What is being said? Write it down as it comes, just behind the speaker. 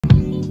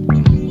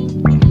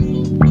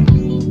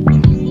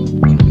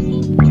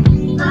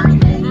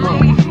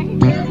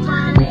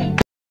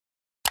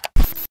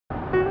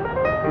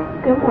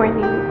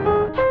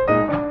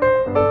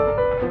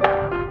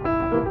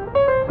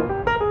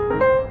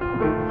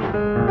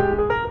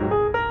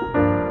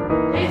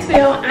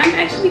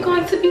actually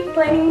going to be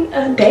planning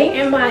a day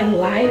in my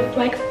life.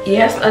 Like,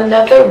 yes,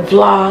 another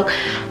vlog.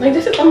 Like,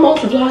 this is the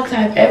most vlogs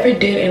I've ever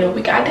did in a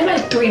week. I did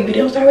like 3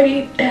 videos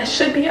already that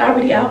should be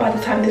already out by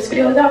the time this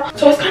video is out,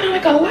 so it's kind of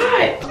like a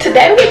lot.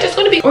 Today we're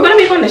gonna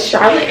be going to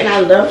Charlotte, and I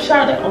love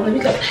Charlotte only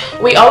because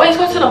we always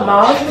go to the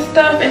malls and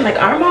stuff, and like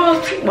our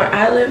malls where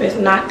I live is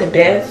not the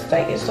best.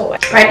 Like, it's so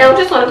right now I'm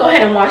just gonna go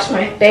ahead and wash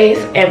my face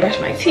and brush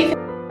my teeth.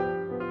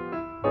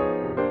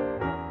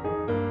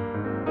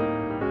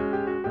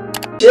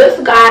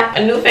 Just got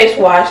a new face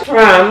wash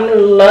from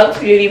Lux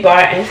Beauty Bar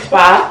and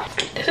Spa.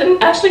 This is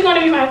actually going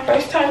to be my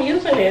first time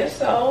using it,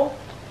 so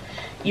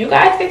you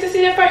guys get to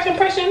see the first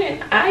impression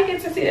and I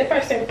get to see the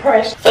first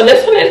impression. So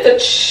this one is the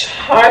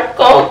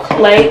Charcoal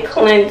Clay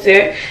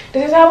Cleanser.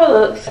 This is how it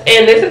looks,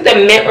 and this is the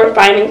Mint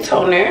Refining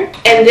Toner,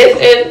 and this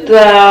is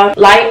the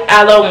Light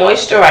Aloe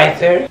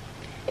Moisturizer.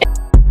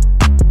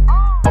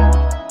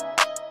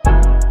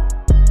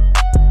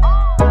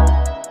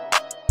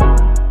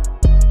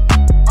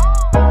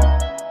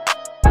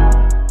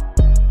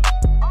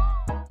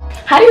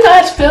 How do you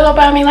guys feel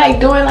about me like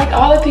doing like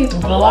all of these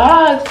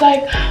vlogs?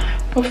 Like,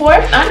 before,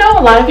 I know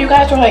a lot of you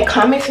guys were like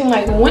commenting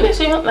like, when is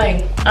your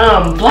like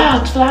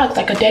vlogs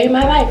like a day in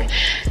my life,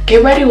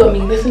 get ready with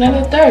me, this and that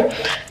and the third.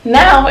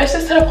 Now it's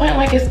just to the point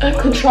like it's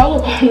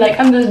uncontrollable. Like,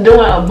 I'm just doing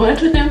a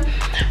bunch of them.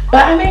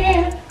 But I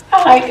mean,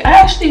 I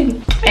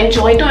actually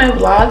enjoy doing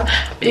vlogs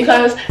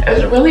because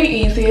it's really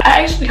easy.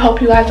 I actually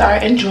hope you guys are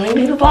enjoying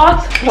these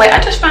vlogs. Like, I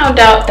just found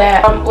out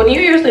that when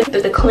you use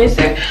the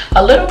cleanser,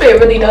 a little bit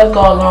really does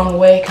go a long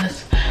way,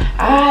 because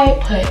I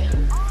put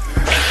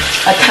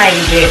a tiny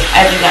bit,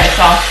 as you guys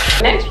saw.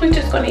 Next, we're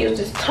just going to use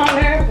this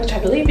toner, which I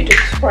believe you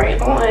just spray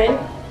on.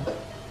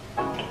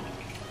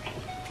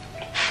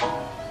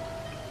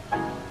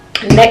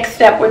 Next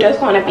step, we're just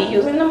going to be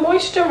using the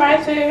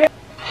moisturizer.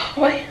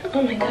 Wait,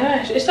 oh my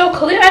gosh, it's so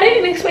clear. I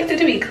didn't expect it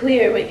to be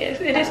clear, but yes,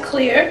 it is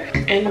clear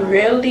and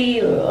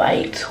really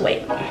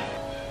lightweight.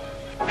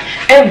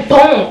 And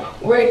boom,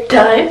 we're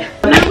done.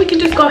 Now we can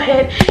just go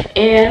ahead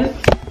and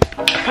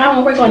find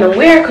what we're going to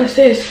wear, because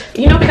this,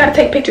 you know, we gotta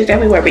take pictures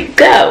everywhere we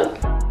go.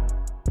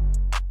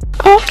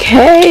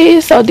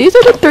 Okay, so these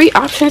are the 3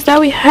 options that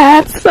we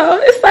have. So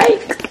it's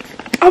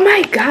like, oh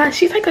my gosh,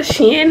 she's like a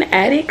Shein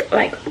addict.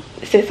 Like,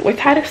 sis, we're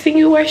tired of seeing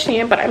you wear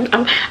Shein, but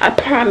I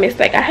promise,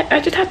 like, I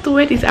just have to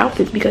wear these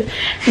outfits, because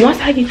once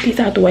I get these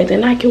out the way,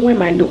 then I can wear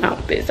my new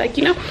outfits. Like,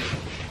 you know,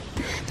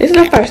 this is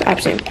the first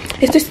option.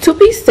 It's this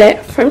 2-piece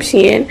set from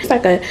Shein. It's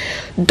like a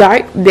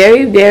dark,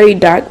 very, very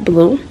dark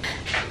blue.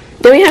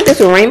 Then we have this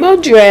rainbow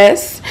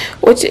dress,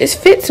 which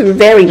fits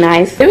very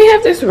nice. Then we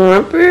have this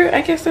romper,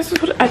 I guess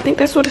I think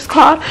that's what it's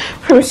called,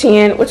 from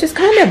Shein, which is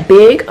kind of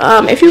big.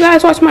 If you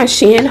guys watch my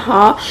Shein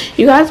haul,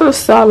 you guys will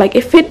saw like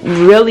it fit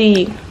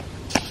really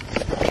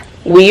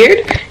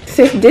weird.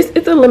 Since this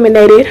is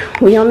eliminated,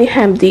 we only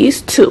have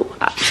these 2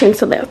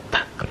 options left.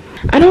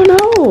 I don't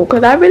know,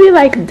 because I really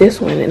like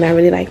this one and I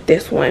really like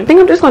this one. I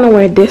think I'm just going to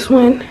wear this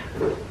one.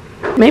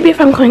 Maybe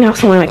if I'm going out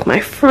somewhere like my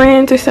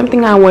friends or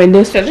something, I'll wear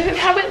this. So this is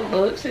how it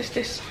looks. It's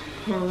this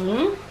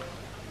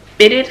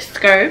fitted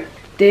skirt,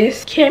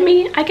 this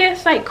cami, I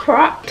guess, like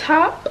crop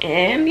top,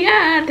 and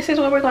yeah, this is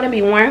what we're going to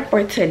be wearing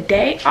for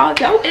today.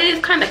 Although it is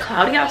kind of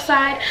cloudy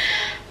outside,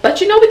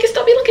 but you know, we can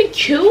still be looking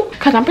cute,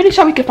 because I'm pretty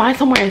sure we can find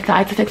somewhere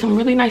inside to take some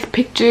really nice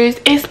pictures.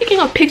 And speaking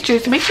of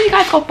pictures, make sure you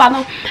guys go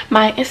follow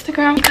my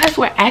Instagram, because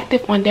we're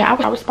active on there.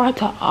 I respond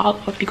to all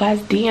of you guys'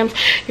 DMs,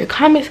 your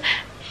comments,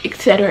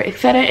 etc,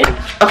 etc.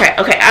 Okay,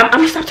 I'm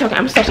gonna stop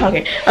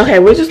talking. Okay,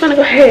 we're just gonna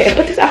go ahead and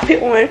put this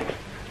outfit on,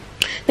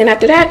 then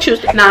after that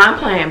choose. Nah, I'm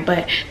playing,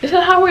 but this is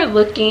how we're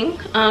looking.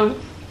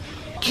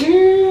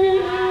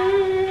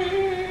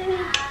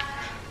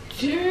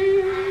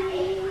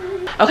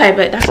 Okay,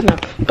 but that's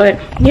enough. But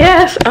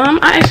yes,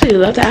 I actually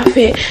love the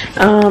outfit.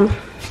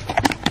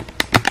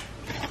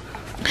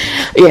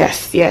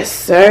 Yes,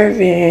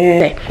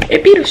 serving.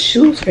 It be the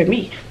shoes for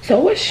me. So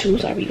what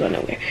shoes are we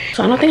gonna wear?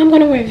 So I don't think I'm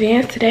gonna wear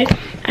Vans today.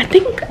 I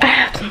think I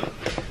have some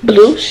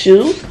blue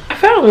shoes. I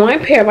found one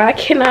pair, but I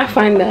cannot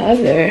find the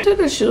other. These are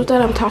the shoes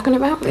that I'm talking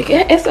about. Like,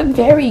 it's a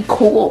very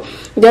cool.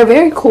 They're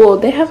very cool.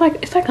 They have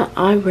like, it's like an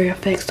ombre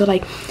effect. So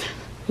like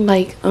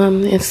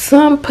in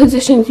some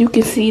positions you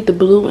can see the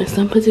blue, in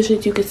some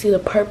positions you can see the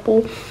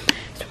purple.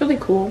 It's really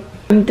cool.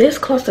 I'm this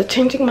close to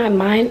changing my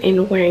mind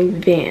and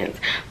wearing Vans,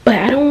 but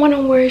I don't want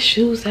to wear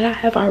shoes that I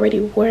have already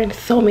worn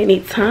so many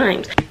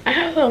times. I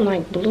have some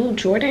like blue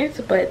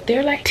Jordans, but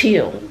they're like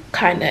teal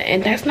kinda,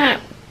 and that's not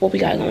what we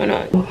got going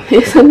on.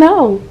 It's a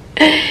no.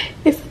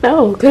 It's a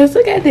no, because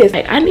look at this.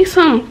 Like, I need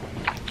some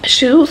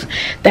shoes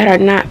that are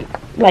not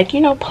like,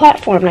 you know,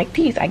 platform like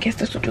these. I guess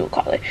that's what you would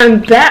call it.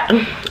 I'm back,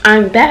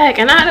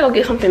 and I had to go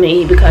get something to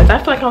eat because I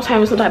feel like I was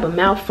having some type of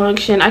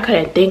malfunction. I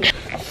couldn't think.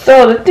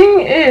 So the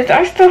thing is,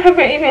 I still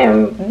haven't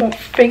even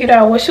figured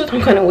out what shoes I'm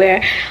gonna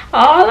wear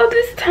all of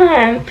this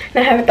time, and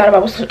I haven't thought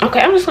about what. Okay,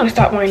 I'm just gonna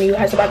stop warning you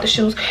guys about the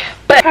shoes,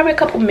 but probably a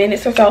couple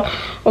minutes or so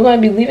we're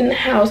gonna be leaving the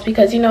house,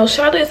 because you know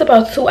Charlotte is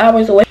about 2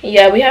 hours away.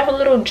 Yeah, we have a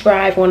little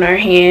drive on our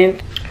hands,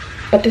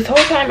 but this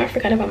whole time I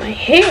forgot about my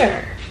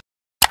hair.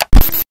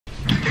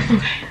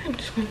 Okay, I'm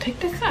just gonna take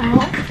this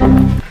out.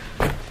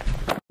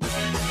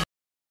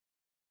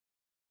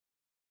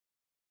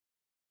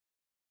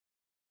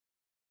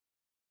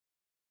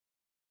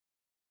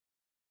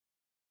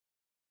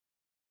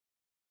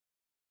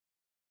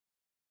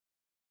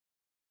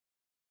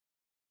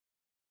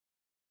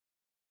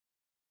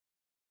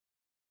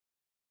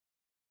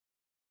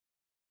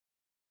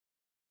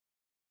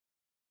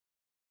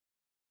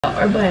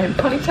 Or bun,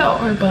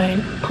 ponytail or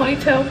bun,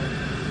 ponytail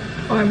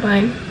or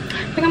bun.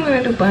 I think I'm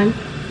gonna do bun.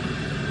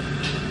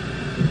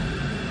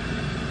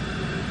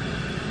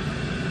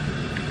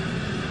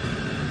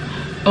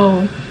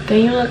 Oh,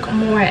 then you look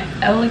more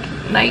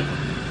elegant. Like,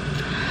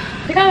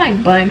 I think I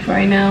like bun for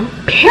right now.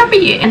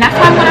 Period. And that's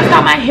how I'm gonna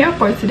start my hair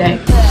for today.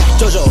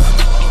 Jojo,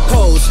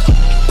 pose,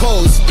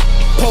 pose,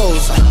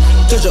 pose.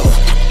 Jojo,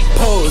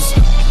 pose,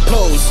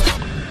 pose.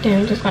 Then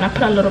I'm just gonna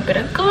put a little bit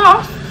of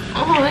gloss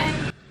on.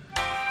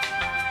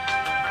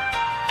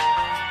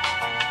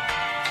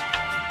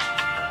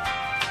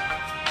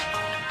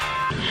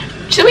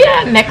 Should we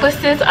add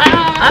necklaces?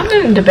 I've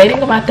been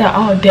debating about that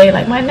all day.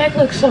 Like, my neck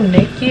looks so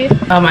naked.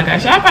 Oh my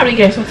gosh, I'm probably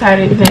getting so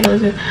tired of these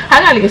necklaces. I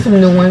gotta get some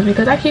new ones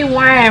because I keep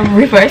wearing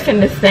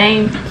reversing the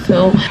same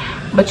too.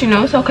 But you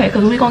know, it's okay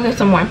because we're gonna get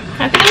some more.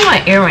 I think I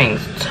want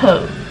earrings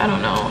too. I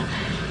don't know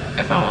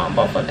if I want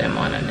both of them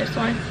on this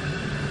one.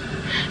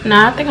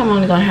 No, I think I'm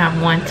only gonna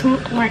have one to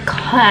look more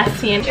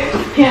classy. And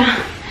yeah,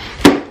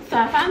 so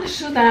I found the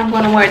shoes that I'm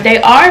gonna wear. They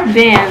are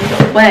Vans,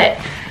 but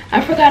I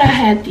forgot I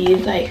had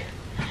these. Like,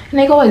 and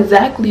they go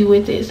exactly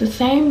with it. It's the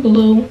same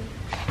blue.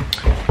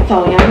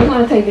 So yeah, I'm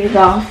gonna take these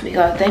off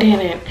because they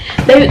didn't.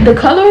 The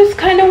colors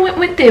kind of went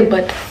with it,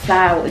 but the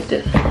style was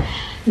just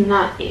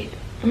not it.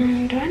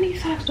 Do I need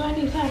socks? Do I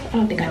need socks? I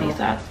don't think I need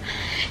socks.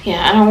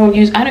 Yeah, I don't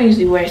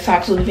usually wear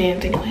socks with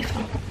Vans anyway.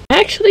 So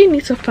I actually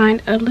need to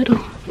find a little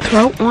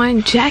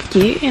throw-on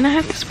jacket, and I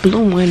have this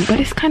blue one, but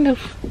it's kind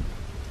of,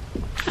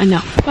 I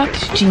know about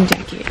this jean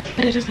jacket,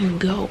 but it doesn't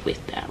go with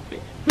that one.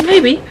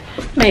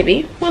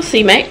 Maybe we'll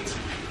see, mate.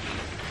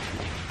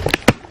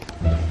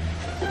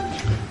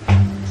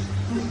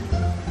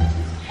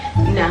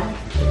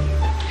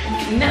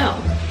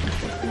 No.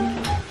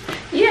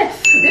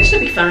 Yes, this should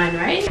be fine,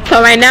 right?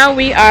 So right now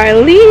we are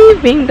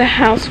leaving the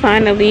house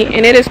finally,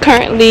 and it is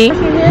currently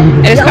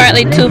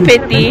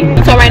 2:50.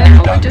 So right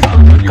now we're just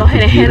gonna go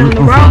ahead and head on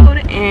the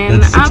road,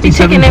 and I'll be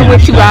checking in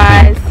with you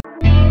guys.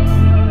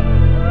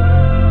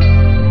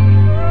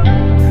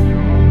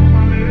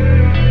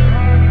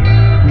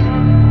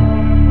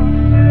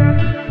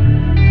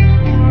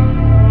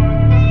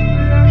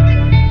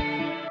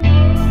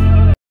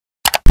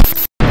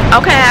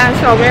 Okay,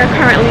 so we're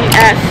currently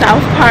at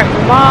South Park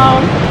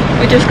Mall.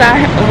 We just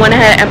went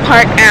ahead and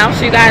parked out,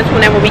 so you guys,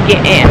 whenever we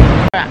get in.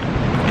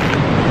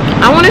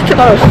 I wanted to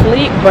go to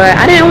sleep, but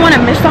I didn't want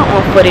to miss out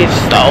on footage,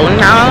 so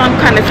now I'm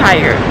kind of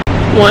tired.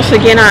 Once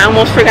again, I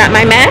almost forgot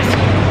my mask.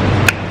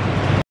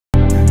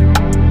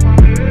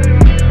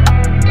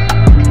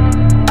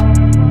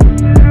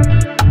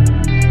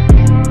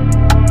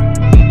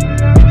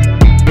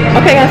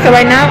 Okay guys, so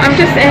right now I'm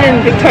just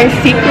in Victoria's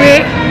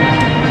Secret.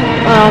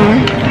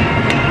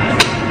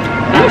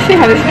 Let me see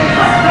how this,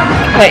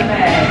 wait, it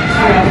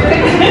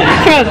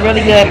smells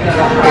really good.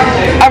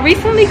 I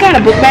recently got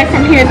a book bag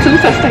from here too,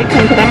 so stay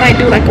tuned because I might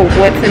do like a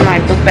what's in my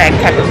book bag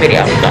type of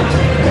video. So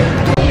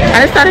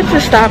I decided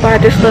to stop by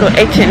this little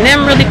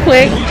H&M really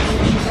quick.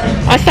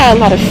 I saw a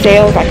lot of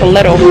sales, like a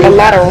lot of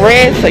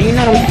red, so you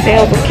know them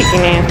sales are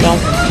kicking in. So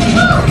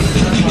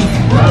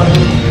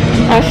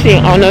I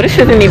see, oh no, this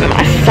isn't even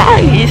my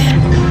size.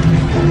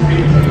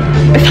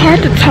 It's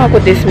hard to talk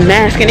with this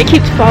mask and it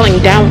keeps falling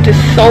down, which is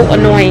so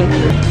annoying.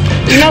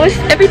 You know,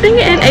 everything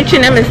in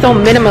H&M is so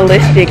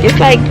minimalistic. It's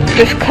like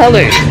just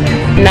colors.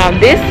 Now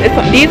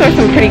these are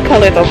some pretty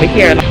colors over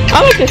here.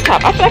 I like this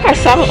top. I feel like I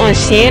saw it on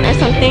Shein or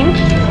something.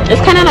 It's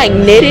kind of like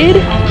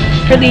knitted.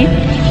 Really,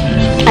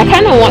 I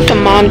kind of want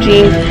some mom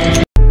jeans.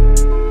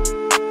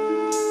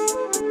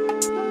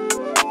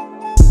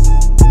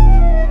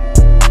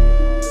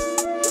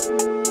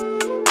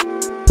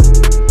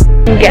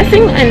 I'm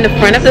guessing in the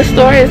front of the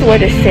store is where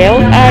the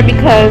sales are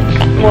because,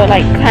 well,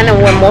 like kind of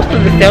where most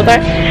of the sales are.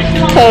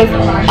 Because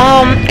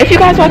if you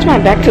guys watch my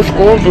back to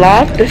school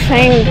vlog,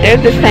 they're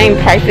the same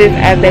prices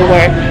as they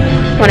were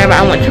whenever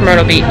I went to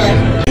Myrtle Beach.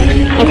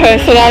 Okay,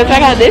 so guys, I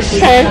got this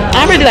shirt.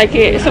 I really like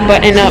it. It's a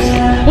button up.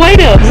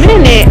 Wait a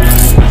minute,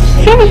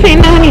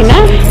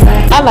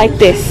 $17.99. I like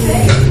this.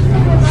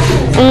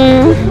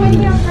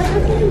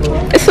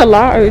 It's a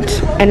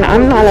large, and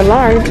I'm not a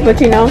large, but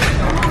you know.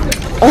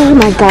 Oh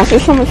my gosh,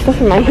 there's so much stuff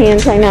in my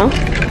hands right now.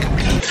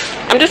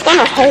 I'm just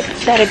gonna hope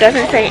that it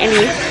doesn't say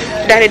any.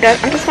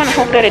 I'm just gonna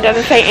hope that it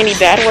doesn't say any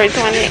bad words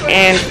on it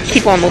and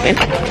keep on moving.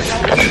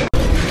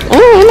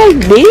 Oh, I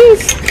like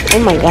these. Oh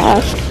my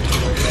gosh.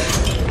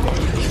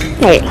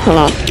 Wait, hold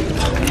on.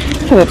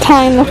 So the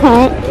tie in the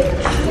front.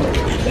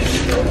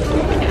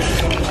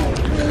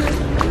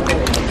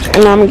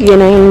 And I'm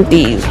getting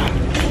these.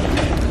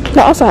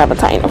 They also have a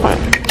tie in the front.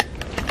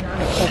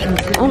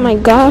 Oh my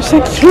gosh, I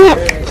can't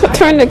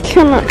turn the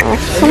camera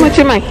off. So much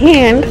in my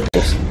hand.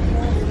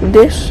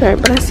 this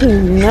shirt, but I see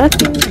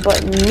nothing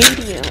but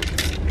medium.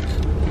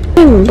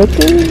 I'm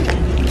looking,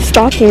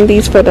 stalking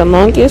these for the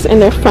longest,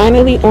 and they're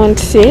finally on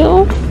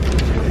sale.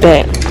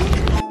 Bet.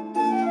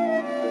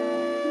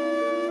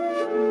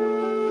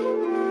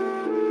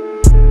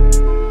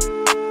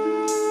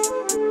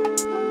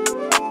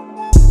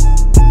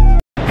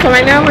 So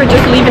right now we're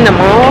just leaving the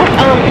mall.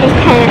 It's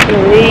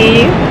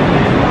currently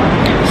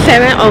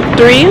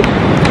 7:03.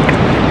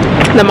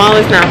 The mall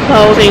is now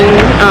closing.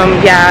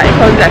 Yeah, it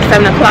closes at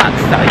 7 o'clock.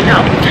 So you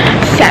know,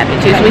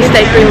 savages. We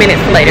stay 3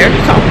 minutes later.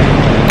 So,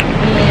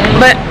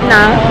 but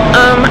nah.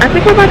 I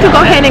think we're about to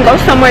go ahead and go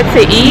somewhere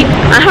to eat.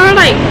 I heard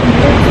like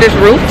this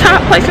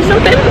rooftop place or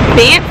something.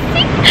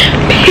 Fancy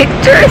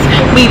pictures.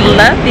 We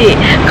loved it.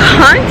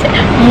 Content.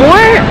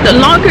 More the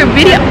longer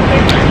video.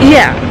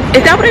 Yeah.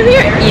 Is that what I'm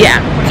hearing?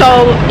 Yeah.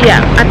 So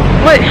yeah.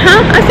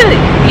 I said it.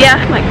 Yeah.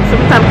 Like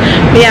sometimes.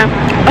 Yeah.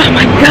 Oh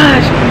my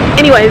gosh.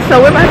 Anyway, so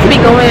we're about to be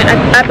going.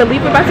 I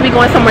believe we're about to be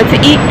going somewhere to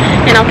eat,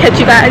 and I'll catch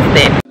you guys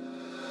then.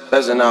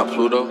 Pheasant out,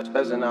 Pluto.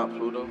 Pheasant out,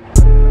 Pluto.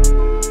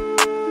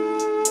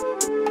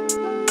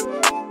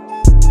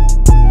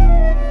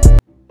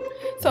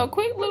 So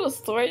quick little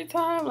story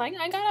time. Like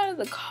I got out of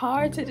the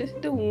car to just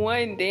do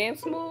one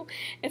dance move,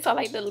 and so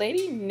like the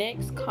lady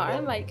next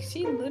car, like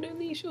she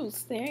was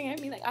staring at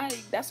me. Like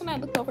that's when I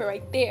looked over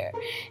right there,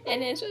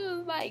 and then she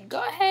was like,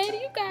 "Go ahead,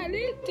 you got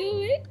it, do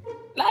it."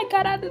 I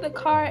got out of the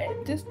car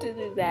just to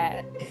do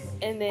that,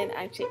 and then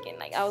I'm chicken.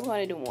 Like I was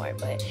going to do more,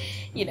 but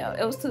you know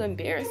it was too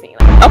embarrassing.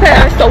 Like, okay,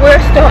 so we're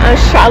still in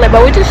Charlotte,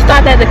 but we just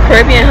stopped at the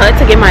Caribbean Hut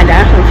to get my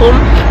dad some food.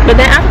 But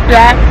then after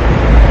that,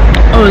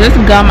 oh, this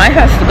gum, I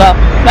have to go.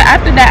 But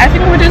after that, I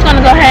think we're just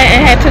gonna go ahead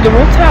and head to the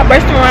rooftop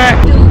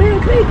restaurant.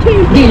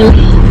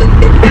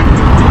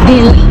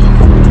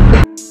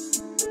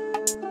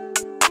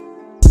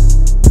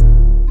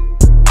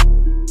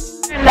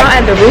 Now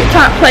at the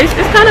rooftop place,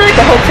 it's kind of like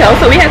a hotel,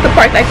 so we have to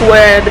park like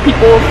where the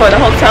people for the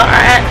hotel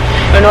are at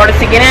in order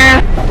to get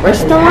in.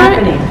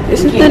 Restaurant.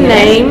 This is the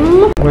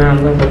name. Oh,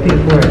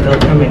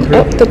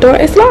 the door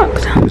is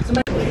locked.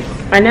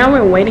 Right now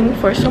we're waiting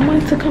for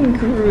someone to come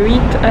greet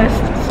us.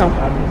 So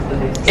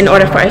in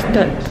order for us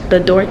the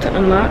door to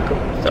unlock.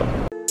 So.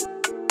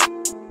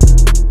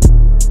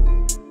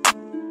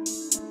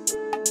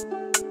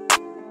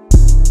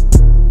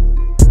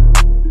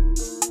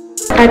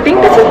 I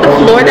think this is the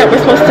floor that we're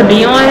supposed to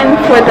be on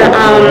for the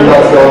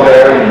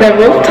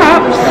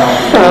rooftop.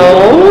 So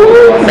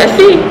let's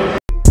see.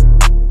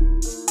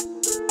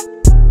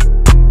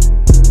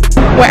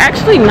 We're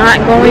actually not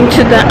going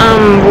to the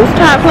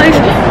rooftop place.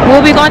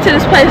 We'll be going to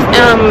this place.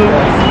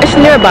 It's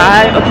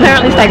nearby.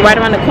 Apparently it's like right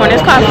around the corner.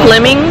 It's called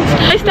Fleming's. The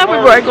place that we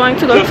were going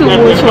to go to,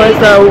 which was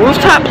the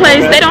rooftop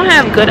place, they don't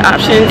have good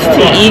options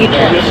to eat,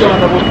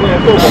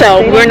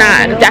 so we're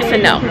not. That's a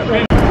no.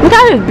 We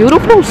got this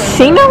beautiful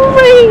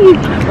scenery.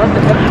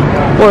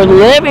 We're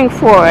living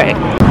for it.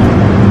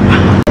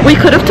 We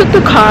could have took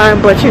the car,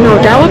 but you know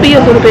that would be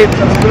a little bit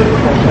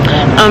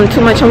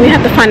too much, and we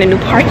have to find a new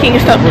parking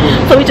and stuff.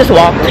 So we just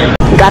walked.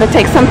 Gotta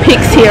take some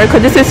pics here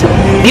because this is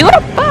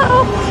beautiful.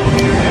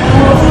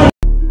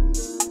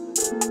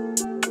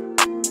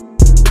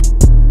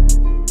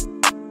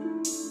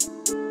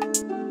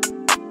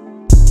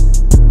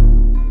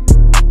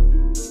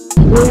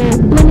 We're at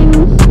Fleming's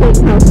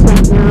Steakhouse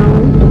right now.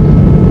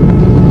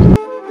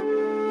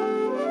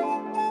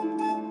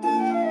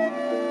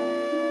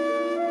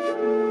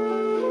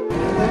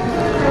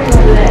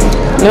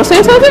 No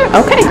sanitizer?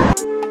 Okay.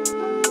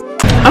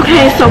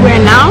 Okay, so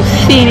we're now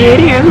seated.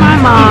 Here's my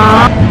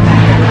mom.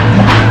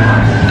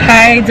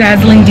 Hi,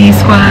 Dazzling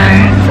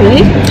D-Squad.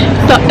 See?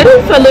 So it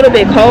is a little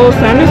bit cold, so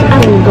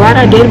I'm glad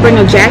I did bring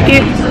a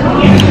jacket.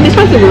 This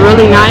place is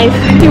really nice.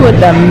 See what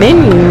the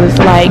menu is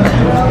like.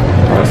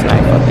 Oh, it's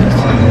nice. Focus.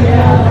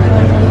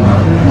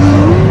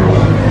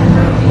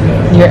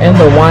 You're in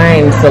the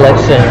wine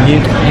selection. You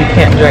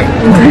can't drink.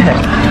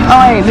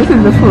 Oh wait, this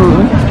is the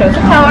food.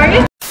 How are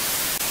you?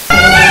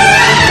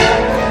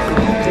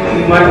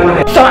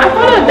 So I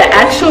found out the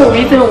actual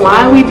reason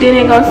why we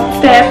didn't go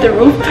stay at the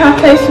rooftop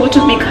place, which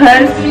was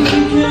because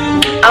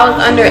I was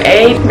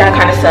underage. That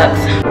kind of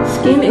sucks.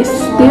 Skin is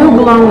still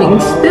glowing,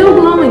 still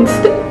glowing,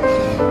 still.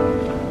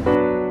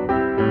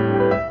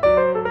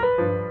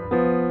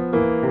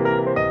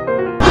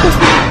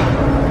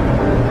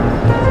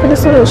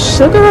 There's a little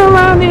sugar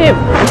around it.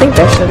 I think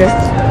that's sugar.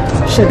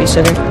 Should be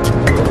sugar.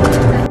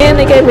 And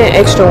they gave me an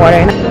extra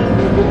water.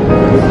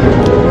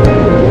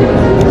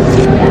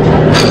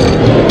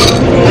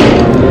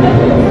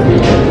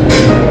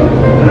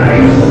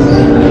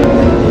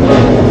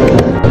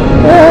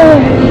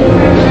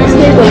 Just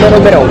needs a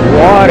little bit of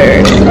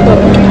water.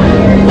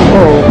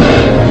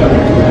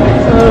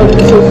 Oh,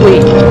 too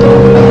sweet.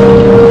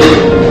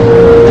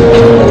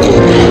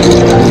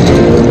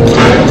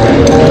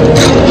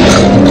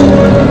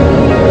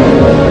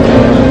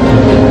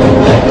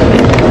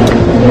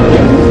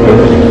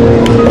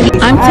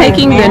 I'm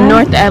taking the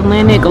North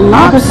Atlantic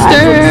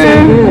lobster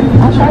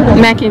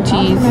mac and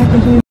cheese.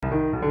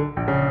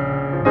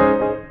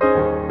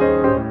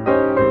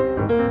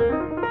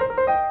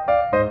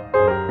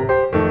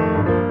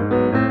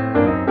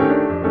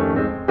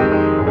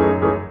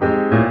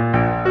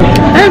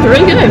 looks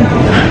really good.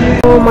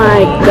 Oh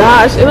my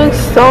gosh, it looks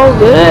so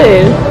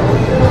good.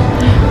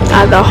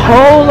 The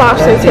whole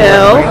lobster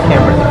tail.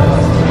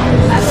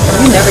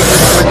 You never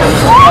eat pork,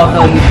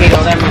 although you paid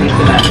all that money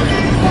for that.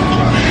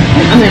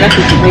 I mean, that's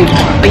what you paid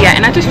for. But yeah,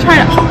 and I just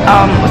tried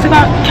what's it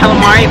called?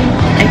 Calamari,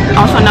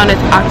 also known as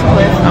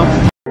octopus. Oh.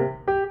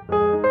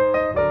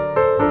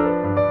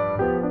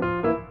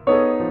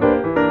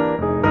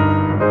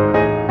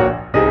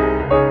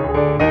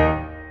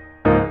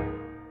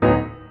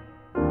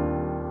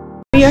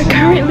 We are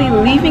currently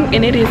leaving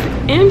and it is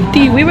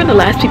empty. We were the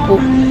last people,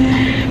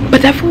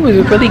 but that food was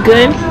really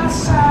good.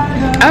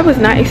 I was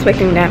not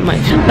expecting that much.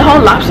 The whole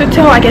lobster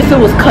tail, I guess it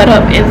was cut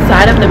up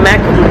inside of the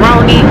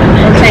macaroni.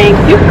 Thank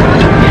you.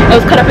 It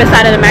was cut up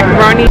inside of the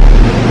macaroni.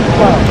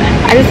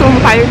 I just want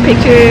to fire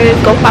pictures.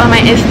 Go follow my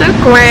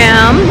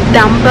Instagram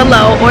down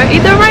below or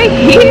either right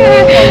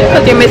here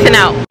because you're missing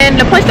out. And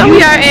the place that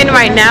we are in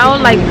right now,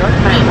 like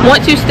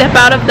once you step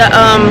out of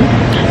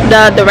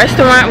the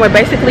restaurant, we're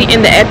basically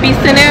in the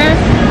epicenter.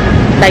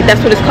 Like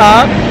that's what it's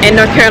called in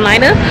North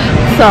Carolina.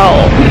 So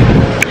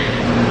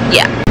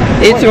yeah.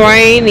 It's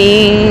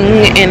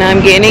raining and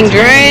I'm getting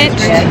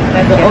drenched.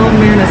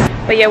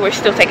 But yeah, we're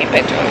still taking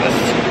pictures.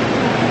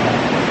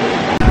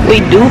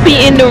 We do be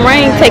in the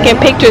rain taking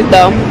pictures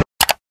though.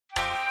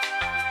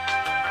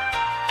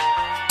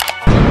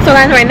 So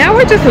guys, right now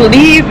we're just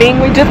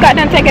leaving. We just got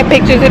done taking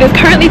pictures. It is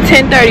currently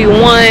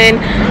 10:31.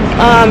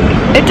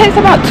 It takes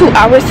about 2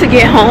 hours to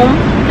get home.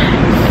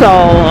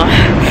 So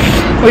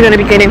we're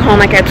gonna be getting home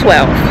like at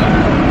 12.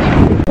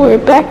 We're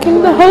back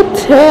in the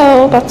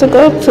hotel, about to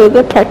go to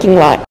the parking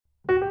lot.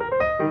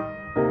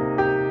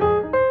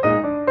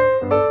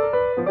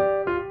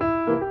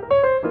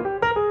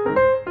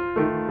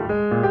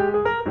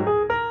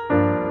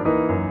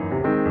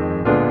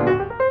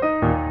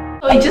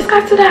 We just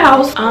got to the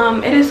house.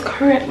 It is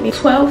currently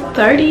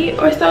 12:30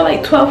 or so,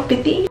 like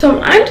 12:50. So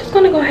I'm just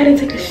gonna go ahead and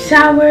take a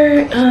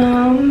shower.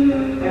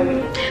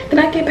 Then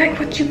I get back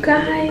with you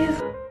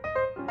guys.